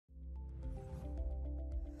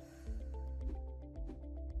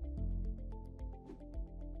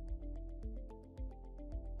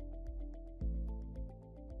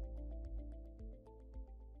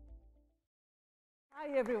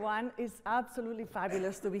Hi everyone, it's absolutely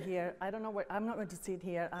fabulous to be here. I don't know where, I'm not going to sit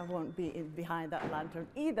here, I won't be behind that lantern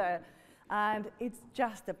either. And it's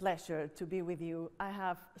just a pleasure to be with you. I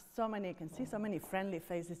have so many, I can see so many friendly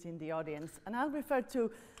faces in the audience. And I'll refer to,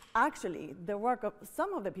 actually, the work of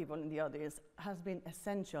some of the people in the audience has been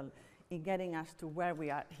essential in getting us to where we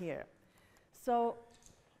are here. So,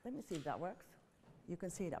 let me see if that works. You can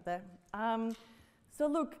see it up there. So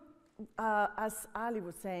look, as Ali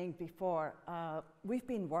was saying before, we've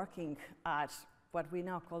been working at what we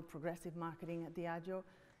now call progressive marketing at Diageo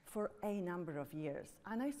for a number of years.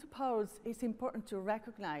 And I suppose it's important to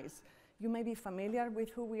recognize, you may be familiar with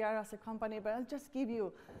who we are as a company, but I'll just give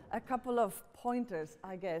you a couple of pointers,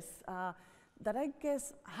 I guess, that I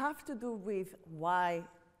guess have to do with why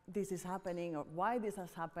this is happening, or why this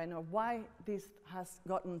has happened, or why this has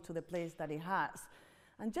gotten to the place that it has.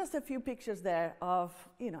 And just a few pictures there of,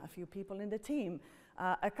 a few people in the team.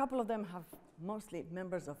 A couple of them have mostly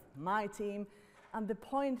members of my team. And the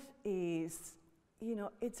point is,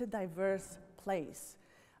 it's a diverse place.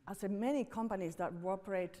 As in many companies that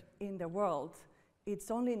operate in the world,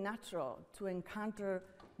 it's only natural to encounter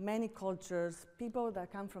many cultures, people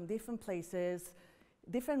that come from different places,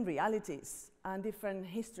 different realities, and different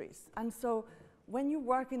histories. And so when you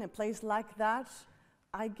work in a place like that,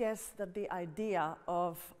 I guess that the idea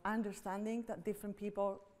of understanding that different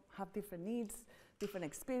people have different needs, different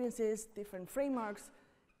experiences, different frameworks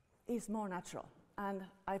is more natural. And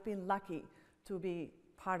I've been lucky to be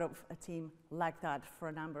part of a team like that for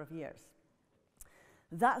a number of years.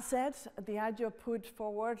 That said, Diageo put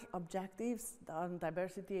forward objectives on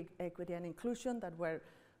diversity, equity, and inclusion that were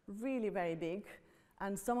really very big.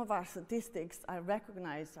 And some of our statistics I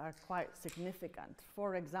recognize are quite significant.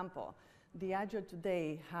 For example, Diageo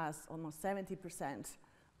today has almost 70%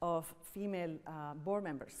 of female board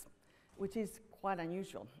members, which is quite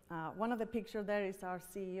unusual. One of the pictures there is our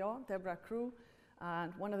CEO, Deborah Crew,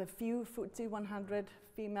 and one of the few FTSE 100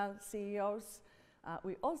 female CEOs.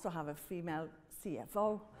 We also have a female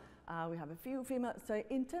CFO. We have a few female, so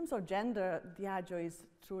in terms of gender, Diageo is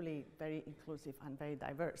truly very inclusive and very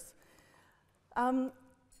diverse. And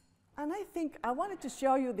I think I wanted to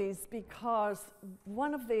show you this because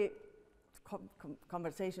one of the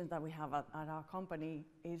conversations that we have at our company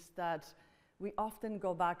is that we often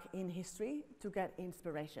go back in history to get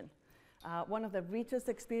inspiration. One of the richest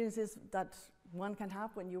experiences that one can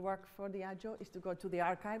have when you work for Diageo is to go to the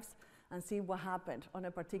archives and see what happened on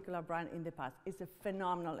a particular brand in the past. It's a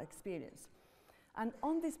phenomenal experience. And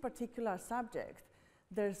on this particular subject,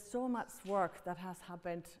 there's so much work that has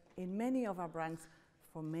happened in many of our brands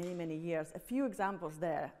for many, many years. A few examples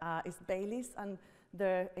there is Baileys and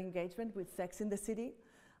their engagement with Sex in the City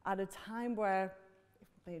at a time where,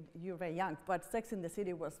 you're very young, but Sex in the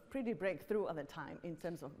City was pretty breakthrough at the time in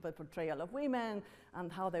terms of the portrayal of women and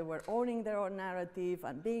how they were owning their own narrative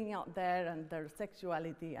and being out there and their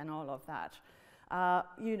sexuality and all of that.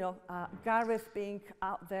 Gareth being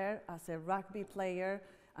out there as a rugby player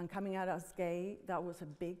and coming out as gay, that was a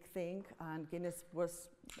big thing, and Guinness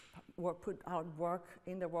put out work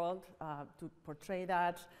in the world to portray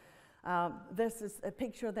that. This is a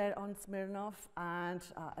picture there on Smirnoff and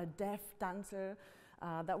a deaf dancer.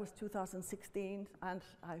 That was 2016, and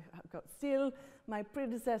I got still my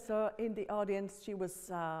predecessor in the audience. She was,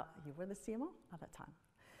 you were the CMO at that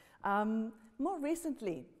time. More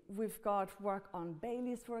recently, we've got work on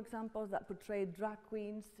Baileys, for example, that portrayed drag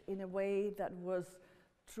queens in a way that was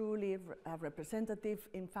truly representative.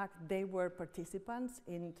 In fact, they were participants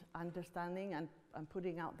in understanding and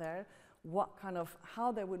putting out there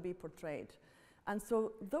how they would be portrayed. And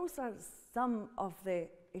so those are some of the,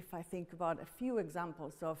 if I think about a few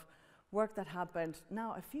examples of work that happened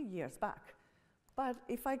now a few years back. But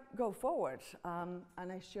if I go forward and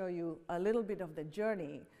I show you a little bit of the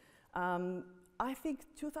journey, I think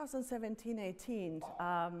 2017-18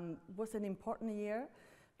 was an important year,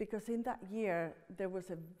 because in that year there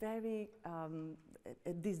was a very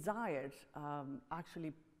desired,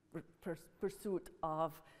 actually, pursuit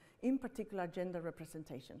of, in particular, gender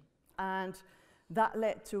representation. And that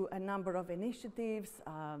led to a number of initiatives,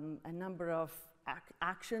 a number of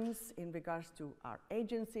actions in regards to our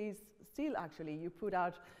agencies. Still, actually, you put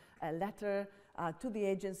out a letter to the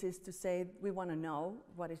agencies to say, we want to know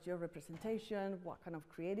what is your representation, what kind of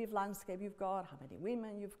creative landscape you've got, how many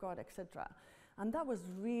women you've got, etc. And that was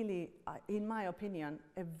really, in my opinion,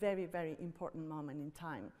 a very, very important moment in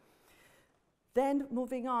time. Then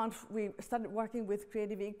moving on, we started working with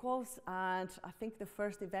Creative Equals, and I think the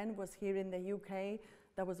first event was here in the UK.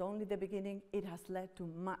 That was only the beginning. It has led to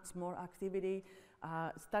much more activity.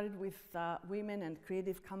 Started with women and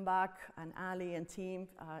creative comeback, and Ali and team.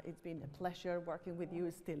 It's been a pleasure working with you,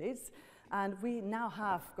 it still is. And we now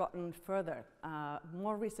have gotten further.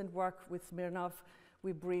 More recent work with Smirnoff,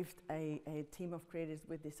 we briefed a team of creators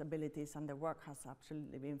with disabilities, and the work has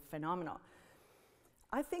absolutely been phenomenal.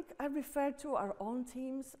 I think I referred to our own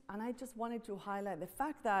teams, and I just wanted to highlight the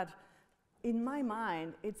fact that in my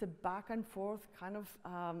mind, it's a back and forth kind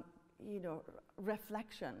of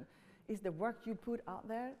reflection. Is the work you put out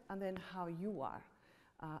there, and then how you are.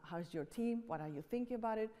 How's your team? What are you thinking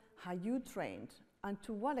about it? How you trained, and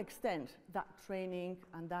to what extent that training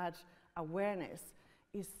and that awareness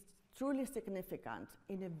is truly significant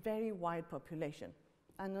in a very wide population.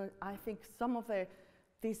 And I think some of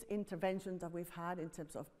these interventions that we've had in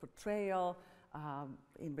terms of portrayal,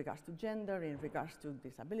 in regards to gender, in regards to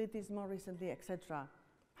disabilities more recently, etc.,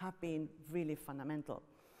 have been really fundamental.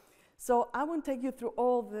 So I won't take you through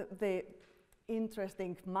all the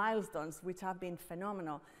interesting milestones which have been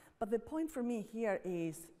phenomenal, but the point for me here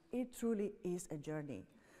is it truly is a journey.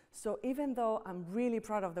 So even though I'm really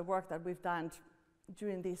proud of the work that we've done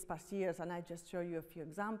during these past years, and I just show you a few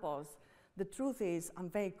examples, the truth is I'm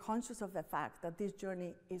very conscious of the fact that this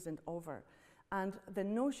journey isn't over. And the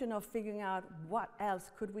notion of figuring out what else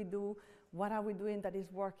could we do, what are we doing that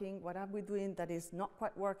is working, what are we doing that is not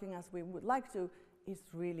quite working as we would like to, is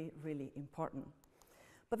really, really important.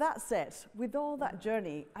 But that said, with all that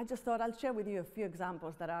journey, I just thought I'll share with you a few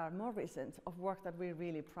examples that are more recent of work that we're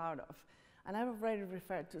really proud of. And I've already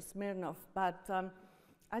referred to Smirnoff, but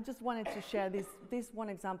I just wanted to share this one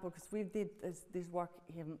example, because we did this work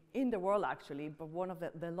in the world actually, but one of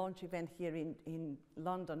the launch event here in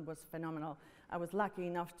London was phenomenal. I was lucky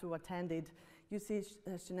enough to attend it. You see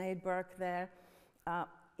Sinead Burke there.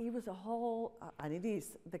 It was a whole, and it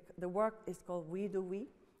is, the work is called We Do We,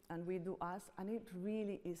 and We Do Us, and it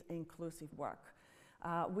really is inclusive work.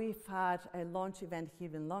 We've had a launch event here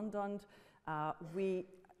in London. We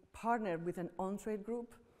partnered with an on-trade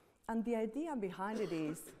group, and the idea behind it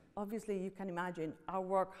is, obviously you can imagine, our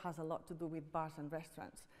work has a lot to do with bars and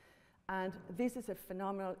restaurants. And this is a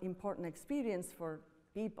phenomenal, important experience for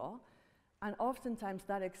people, and oftentimes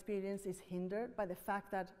that experience is hindered by the fact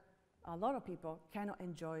that a lot of people cannot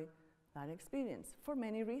enjoy that experience for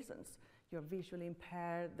many reasons. You're visually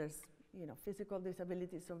impaired, there's physical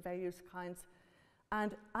disabilities of various kinds.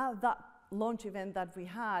 And at that launch event that we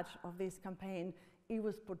had of this campaign, it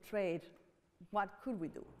was portrayed, what could we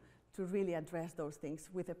do to really address those things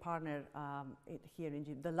with a partner here in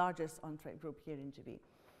GB, the largest on-trade group here in GB.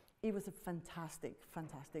 It was a fantastic,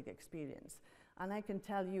 fantastic experience. And I can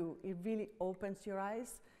tell you, it really opens your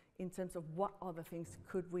eyes in terms of what other things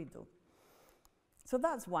could we do. So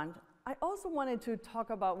that's one. I also wanted to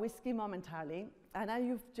talk about whiskey momentarily, and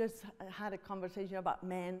you've just had a conversation about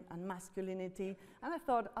men and masculinity, and I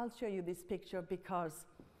thought I'll show you this picture because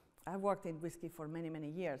I worked in whiskey for many, many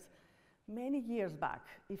years. Many years back,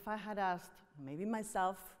 if I had asked maybe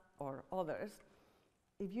myself or others,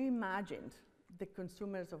 if you imagined the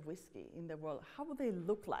consumers of whiskey in the world, how would they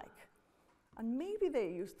look like? And maybe they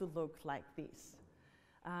used to look like this.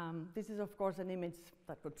 This is, of course, an image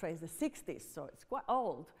that portrays the 60s, so it's quite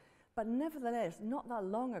old. But nevertheless, not that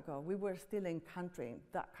long ago, we were still encountering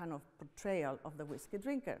that kind of portrayal of the whiskey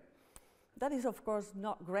drinker. That is, of course,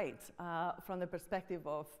 not great from the perspective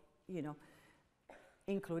of,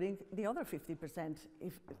 including the other 50%,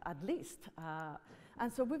 if at least.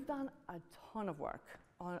 And so we've done a ton of work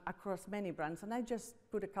across many brands, and I just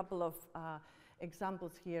put a couple of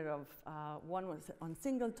examples here of, one was on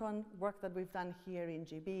Singleton, work that we've done here in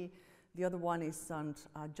GB. The other one is on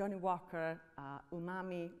Johnnie Walker,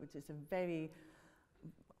 Umami, which is a very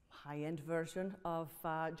high-end version of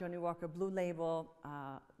Johnnie Walker Blue Label,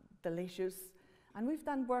 delicious. And we've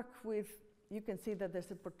done work with, you can see that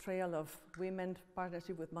there's a portrayal of women,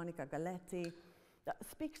 partnership with Monica Galetti, that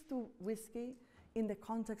speaks to whiskey in the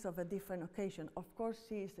context of a different occasion. Of course,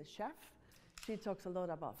 she is a chef. She talks a lot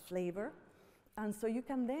about flavor. And so you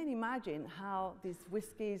can then imagine how these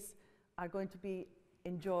whiskeys are going to be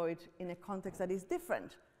enjoyed in a context that is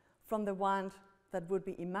different from the one that would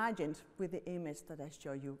be imagined with the image that I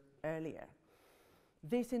showed you earlier.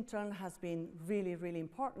 This in turn has been really, really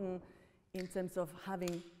important in terms of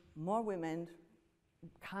having more women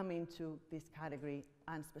come into this category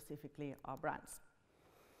and specifically our brands.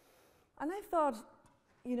 And I thought,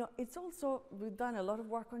 it's also, we've done a lot of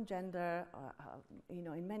work on gender,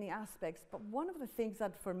 in many aspects, but one of the things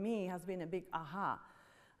that for me has been a big aha,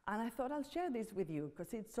 and I thought I'll share this with you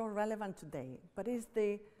because it's so relevant today, but is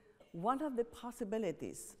one of the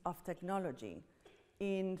possibilities of technology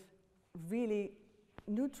in really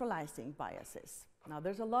neutralizing biases Now,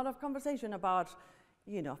 there's a lot of conversation about,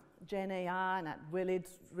 Gen AI and will it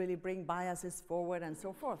really bring biases forward and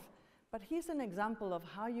so forth. But here's an example of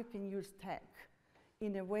how you can use tech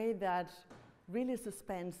in a way that really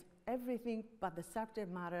suspends everything but the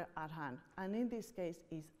subject matter at hand. And in this case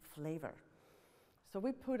is flavor. So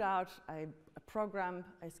we put out a program,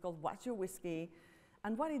 it's called What's Your Whiskey?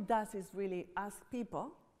 And what it does is really ask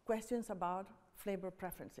people questions about flavor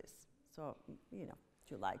preferences. So, do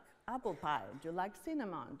you like apple pie? Do you like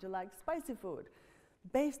cinnamon? Do you like spicy food?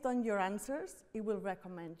 Based on your answers, it will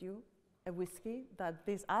recommend you a whiskey that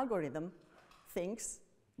this algorithm thinks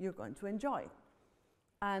you're going to enjoy.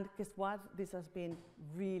 And guess what? This has been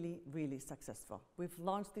really, really successful. We've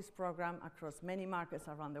launched this program across many markets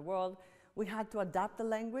around the world. We had to adapt the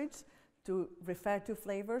language to refer to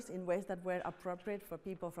flavors in ways that were appropriate for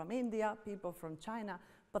people from India, people from China,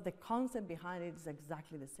 but the concept behind it is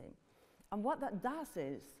exactly the same. And what that does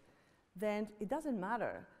is, then it doesn't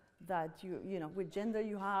matter that which gender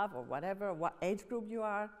you have or whatever, or what age group you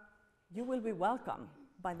are, you will be welcomed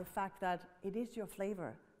by the fact that it is your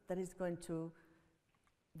flavor that is going to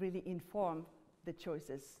really inform the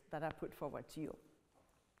choices that are put forward to you.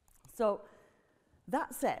 So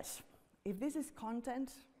that said, if this is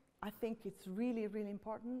content, I think it's really, really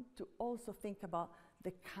important to also think about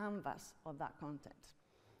the canvas of that content.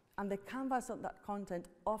 And the canvas of that content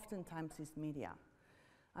oftentimes is media.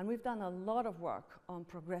 And we've done a lot of work on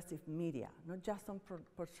progressive media, not just on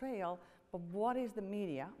portrayal, but what is the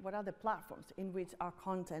media, what are the platforms in which our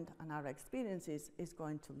content and our experiences is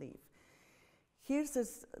going to live.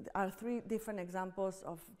 Here's our 3 different examples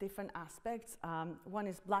of different aspects. One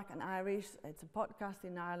is Black and Irish. It's a podcast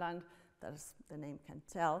in Ireland, as the name can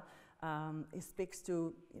tell. It speaks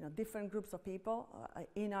to different groups of people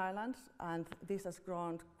in Ireland, and this has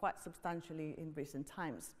grown quite substantially in recent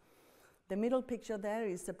times. The middle picture there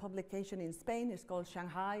is a publication in Spain. It's called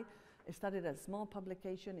Shanghai. It started as a small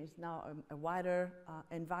publication. It's now a wider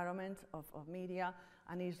environment of media,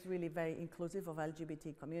 and is really very inclusive of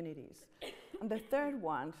LGBT communities. And the third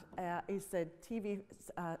one is a TV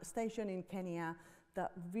station in Kenya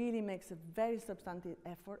that really makes a very substantive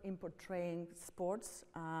effort in portraying sports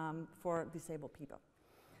for disabled people.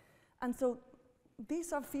 And so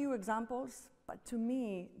these are few examples, but to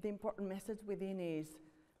me, the important message within is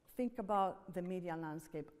think about the media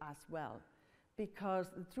landscape as well. Because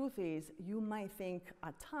the truth is, you might think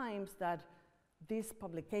at times that these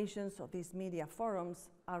publications or these media forums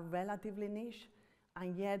are relatively niche,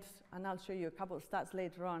 and yet, and I'll show you a couple of stats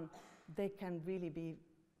later on, they can really be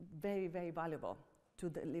very, very valuable to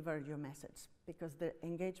deliver your message, because the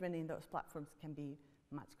engagement in those platforms can be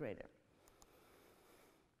much greater.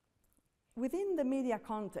 Within the media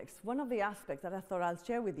context, one of the aspects that I thought I'll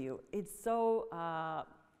share with you, it's so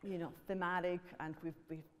thematic, and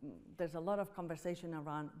there's a lot of conversation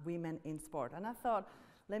around women in sport. And I thought,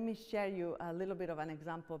 let me share you a little bit of an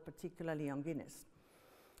example, particularly on Guinness.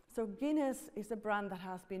 So Guinness is a brand that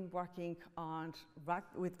has been working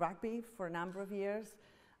with rugby for a number of years.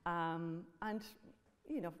 And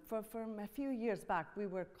from a few years back, we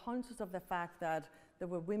were conscious of the fact that there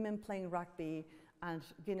were women playing rugby, and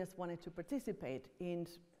Guinness wanted to participate in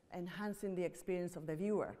enhancing the experience of the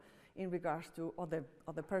viewer in regards to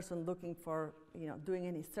other person looking for, doing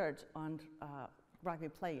any search on rugby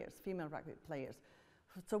players, female rugby players.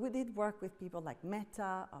 So we did work with people like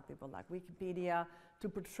Meta or people like Wikipedia to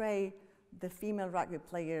portray the female rugby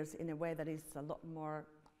players in a way that is a lot more,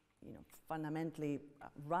 fundamentally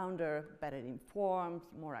rounder, better informed,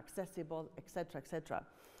 more accessible, et cetera, et cetera.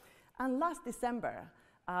 And last December,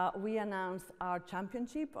 we announced our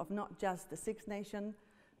championship of not just the Six Nations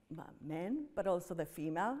men, but also the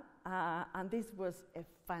female. And this was a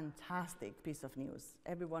fantastic piece of news.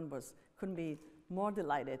 Everyone couldn't be more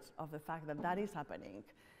delighted of the fact that that is happening.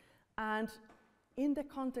 And in the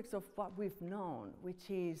context of what we've known, which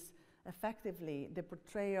is effectively the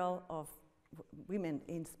portrayal of women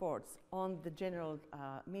in sports on the general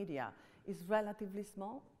media, is relatively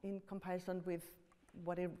small in comparison with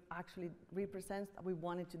what it actually represents. We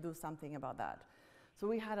wanted to do something about that. So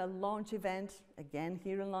we had a launch event, again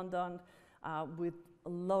here in London, with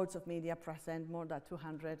loads of media present, more than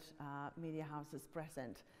 200 media houses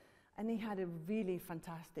present. And it had a really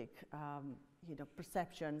fantastic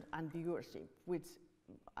perception and viewership, which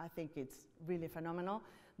I think it's really phenomenal.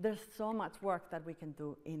 There's so much work that we can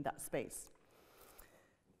do in that space.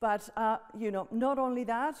 But not only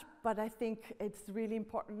that, but I think it's really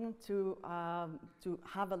important to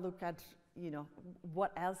have a look at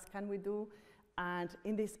what else can we do. And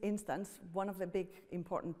in this instance, one of the big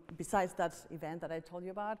important, besides that event that I told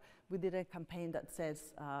you about, we did a campaign that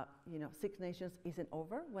says, Six Nations isn't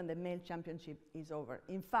over when the male championship is over.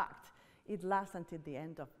 In fact, it lasts until the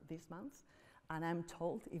end of this month. And I'm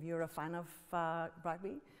told, if you're a fan of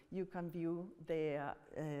rugby, you can view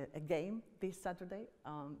a game this Saturday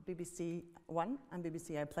on BBC One and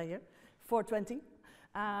BBC iPlayer, 4:20.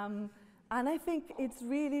 And I think it's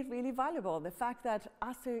really, really valuable, the fact that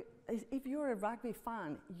if you're a rugby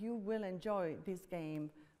fan, you will enjoy this game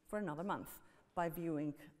for another month by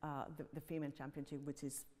viewing the female championship, which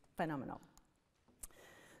is phenomenal.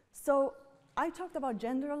 So I talked about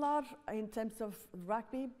gender a lot in terms of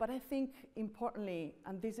rugby, but I think importantly,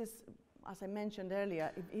 and this is, as I mentioned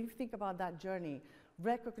earlier, if you think about that journey,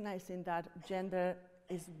 recognizing that gender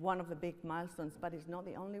is one of the big milestones, but it's not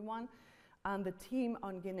the only one. And the team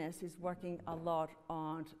on Guinness is working a lot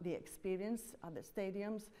on the experience at the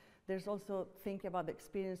stadiums. There's also thinking about the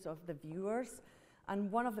experience of the viewers.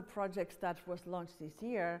 And one of the projects that was launched this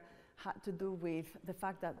year had to do with the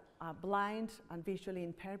fact that blind and visually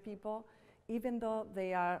impaired people, even though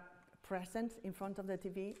they are present in front of the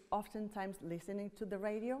TV, oftentimes listening to the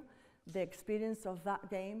radio, the experience of that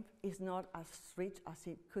game is not as rich as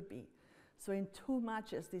it could be. So in 2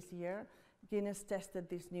 matches this year, Guinness tested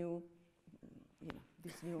this new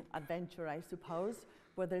adventure, I suppose,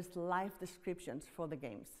 where there's live descriptions for the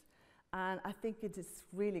games. And I think it is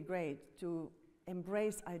really great to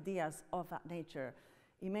embrace ideas of that nature.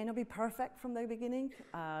 It may not be perfect from the beginning,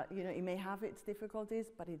 it may have its difficulties,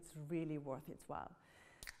 but it's really worth its while.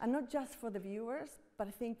 And not just for the viewers, but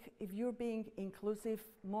I think if you're being inclusive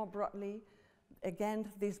more broadly, again,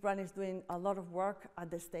 this brand is doing a lot of work at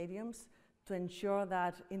the stadiums to ensure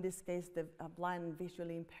that, in this case, the blind and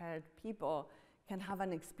visually impaired people can have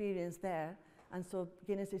an experience there. And so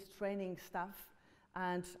Guinness is training staff,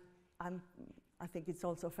 and I think it's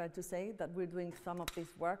also fair to say that we're doing some of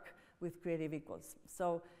this work with Creative Equals.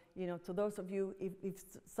 So, to those of you, if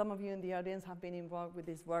some of you in the audience have been involved with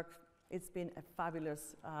this work, it's been a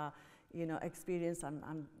fabulous, experience.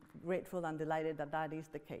 I'm grateful and delighted that that is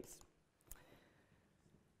the case.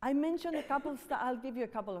 I mentioned a couple. I'll give you a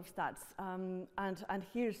couple of stats, and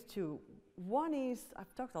here's two. One is,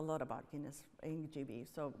 I've talked a lot about Guinness in GB,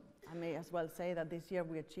 so I may as well say that this year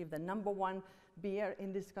we achieved the #1 beer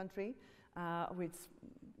in this country, which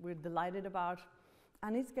we're delighted about,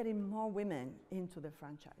 and it's getting more women into the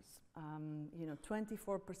franchise,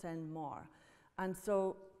 24% more. And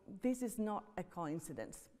so this is not a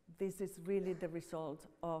coincidence. This is really the result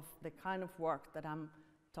of the kind of work that I'm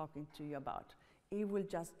talking to you about.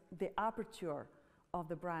 The aperture of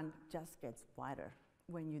the brand just gets wider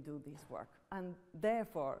when you do this work, and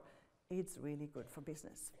therefore it's really good for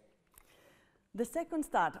business. The second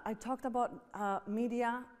stat, I talked about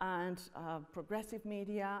media and progressive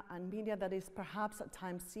media and media that is perhaps at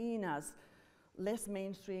times seen as less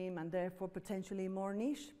mainstream and therefore potentially more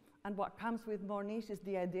niche. And what comes with more niche is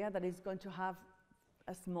the idea that it's going to have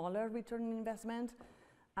a smaller return on investment.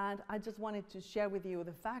 And I just wanted to share with you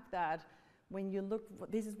the fact that when you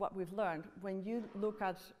look, this is what we've learned, when you look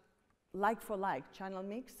at like-for-like channel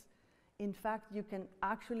mix, in fact, you can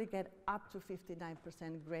actually get up to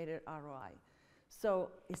 59% greater ROI.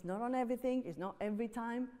 So it's not on everything, it's not every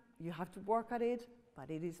time, you have to work at it,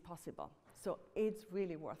 but it is possible. So it's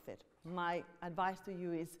really worth it. My advice to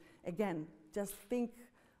you is, again, just think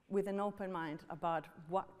with an open mind about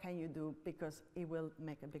what can you do, because it will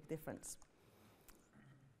make a big difference.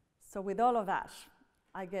 So with all of that,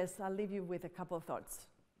 I guess I'll leave you with a couple of thoughts.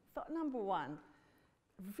 Thought number one,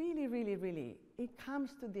 really, really, really, it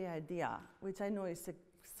comes to the idea, which I know is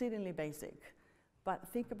exceedingly basic, but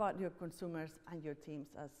think about your consumers and your teams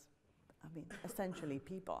as, essentially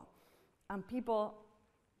people. And people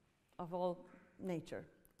of all nature.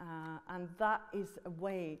 And that is a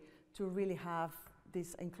way to really have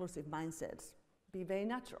this inclusive mindset be very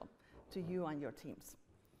natural to you and your teams.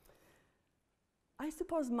 I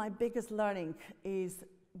suppose my biggest learning is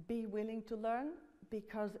be willing to learn,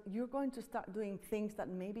 because you're going to start doing things that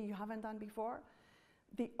maybe you haven't done before.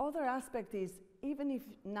 The other aspect is, even if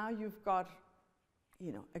now you've got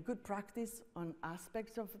a good practice on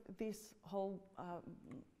aspects of this whole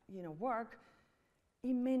work,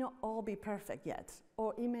 it may not all be perfect yet,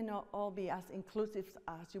 or it may not all be as inclusive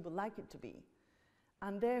as you would like it to be.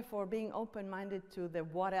 And therefore, being open-minded to the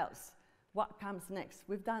what else, what comes next.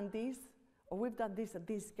 We've done this, or we've done this at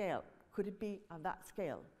this scale. Could it be at that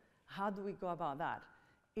scale? How do we go about that?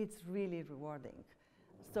 It's really rewarding.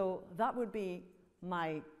 So that would be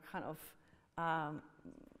my kind of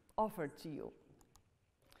offer to you.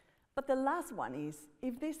 But the last one is,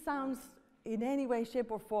 if this sounds in any way,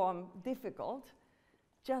 shape, or form difficult,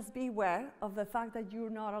 just be aware of the fact that you're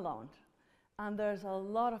not alone. And there's a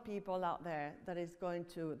lot of people out there that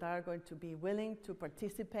are going to be willing to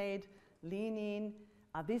participate, lean in.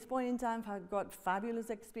 At this point in time, I've got fabulous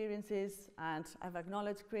experiences, and I've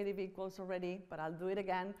acknowledged Creative Equals already, but I'll do it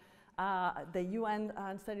again. The UN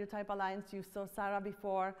Stereotype Alliance, you saw Sarah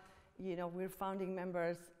before. You know, we're founding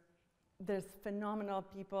members. There's phenomenal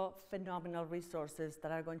people, phenomenal resources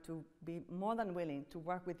that are going to be more than willing to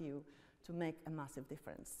work with you to make a massive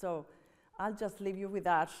difference. So I'll just leave you with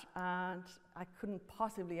that, and I couldn't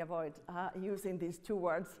possibly avoid using these two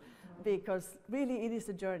words, because really it is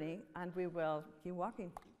a journey, and we will keep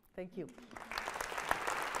walking. Thank you.